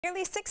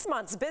Nearly 6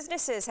 months,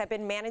 businesses have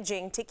been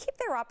managing to keep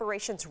their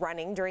operations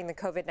running during the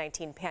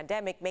COVID-19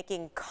 pandemic,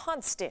 making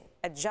constant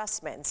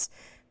adjustments.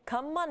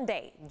 Come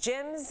Monday,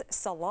 gyms,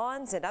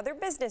 salons, and other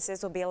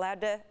businesses will be allowed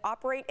to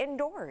operate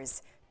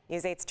indoors.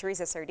 News 8's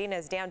Teresa Sardina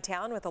is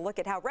downtown with a look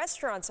at how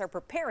restaurants are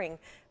preparing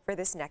for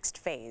this next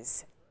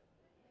phase.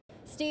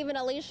 Steve and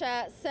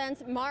Alicia,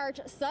 since March,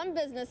 some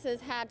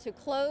businesses had to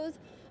close,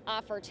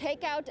 offer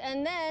takeout,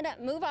 and then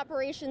move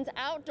operations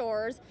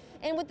outdoors.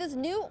 And with this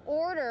new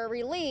order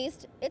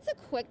released, it's a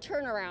quick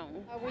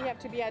turnaround. We have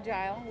to be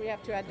agile, we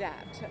have to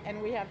adapt,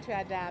 and we have to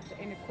adapt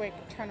in a quick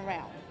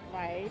turnaround,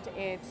 right?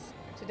 It's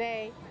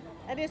today.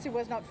 At least it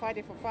was not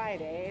Friday for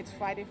Friday, it's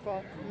Friday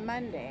for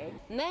Monday.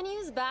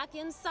 Menus back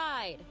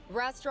inside.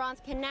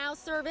 Restaurants can now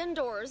serve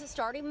indoors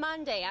starting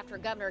Monday after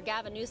Governor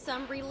Gavin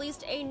Newsom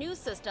released a new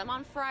system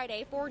on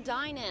Friday for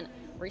dine-in.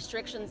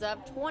 Restrictions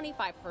of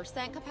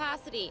 25%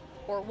 capacity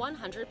or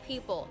 100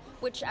 people,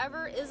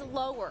 whichever is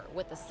lower,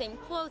 with the same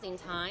closing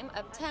time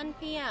of 10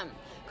 p.m.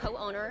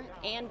 Co-owner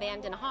Ann Van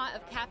Den Haat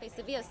of Cafe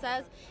Sevilla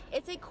says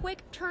it's a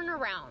quick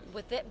turnaround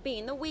with it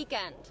being the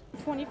weekend.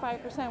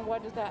 25%,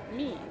 what does that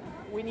mean?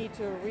 We need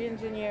to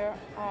re-engineer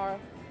our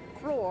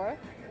floor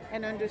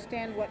and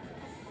understand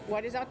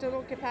what is our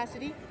total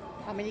capacity,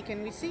 how many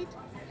can we seat,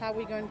 how are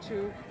we going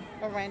to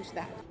arrange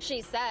that.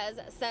 She says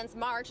since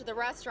March, the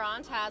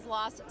restaurant has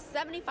lost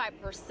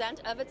 75%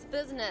 of its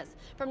business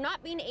from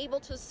not being able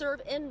to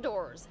serve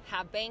indoors,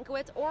 have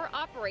banquets, or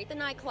operate the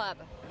nightclub.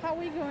 How are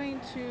we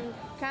going to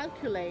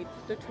calculate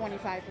the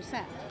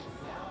 25%?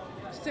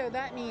 So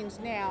that means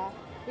now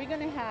we're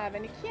going to have,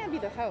 and it can't be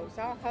the host,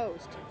 our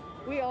host,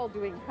 we're all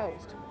doing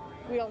host.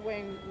 We are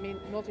wearing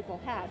multiple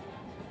hats.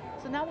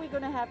 So now we're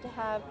going to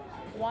have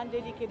one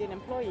dedicated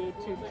employee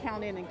to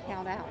count in and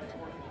count out.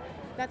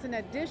 That's an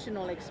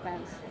additional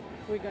expense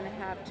we're going to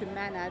have to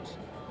manage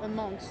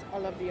amongst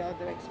all of the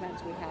other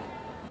expenses we have.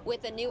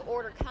 With the new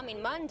order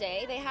coming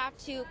Monday, they have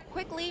to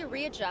quickly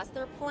readjust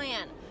their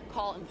plan,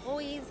 call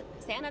employees,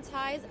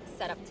 sanitize,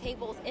 set up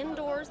tables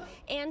indoors,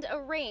 and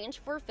arrange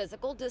for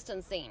physical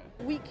distancing.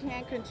 We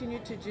can't continue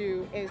to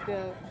do is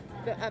the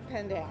up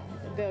and down,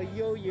 the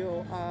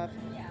yo-yo of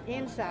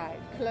inside,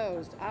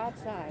 closed,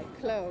 outside,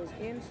 closed,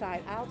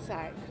 inside,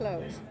 outside,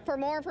 closed. For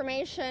more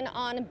information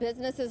on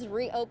businesses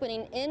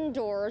reopening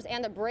indoors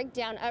and the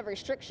breakdown of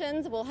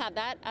restrictions, we'll have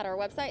that at our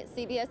website,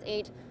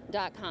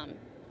 cbs8.com.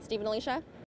 Steve and Alicia?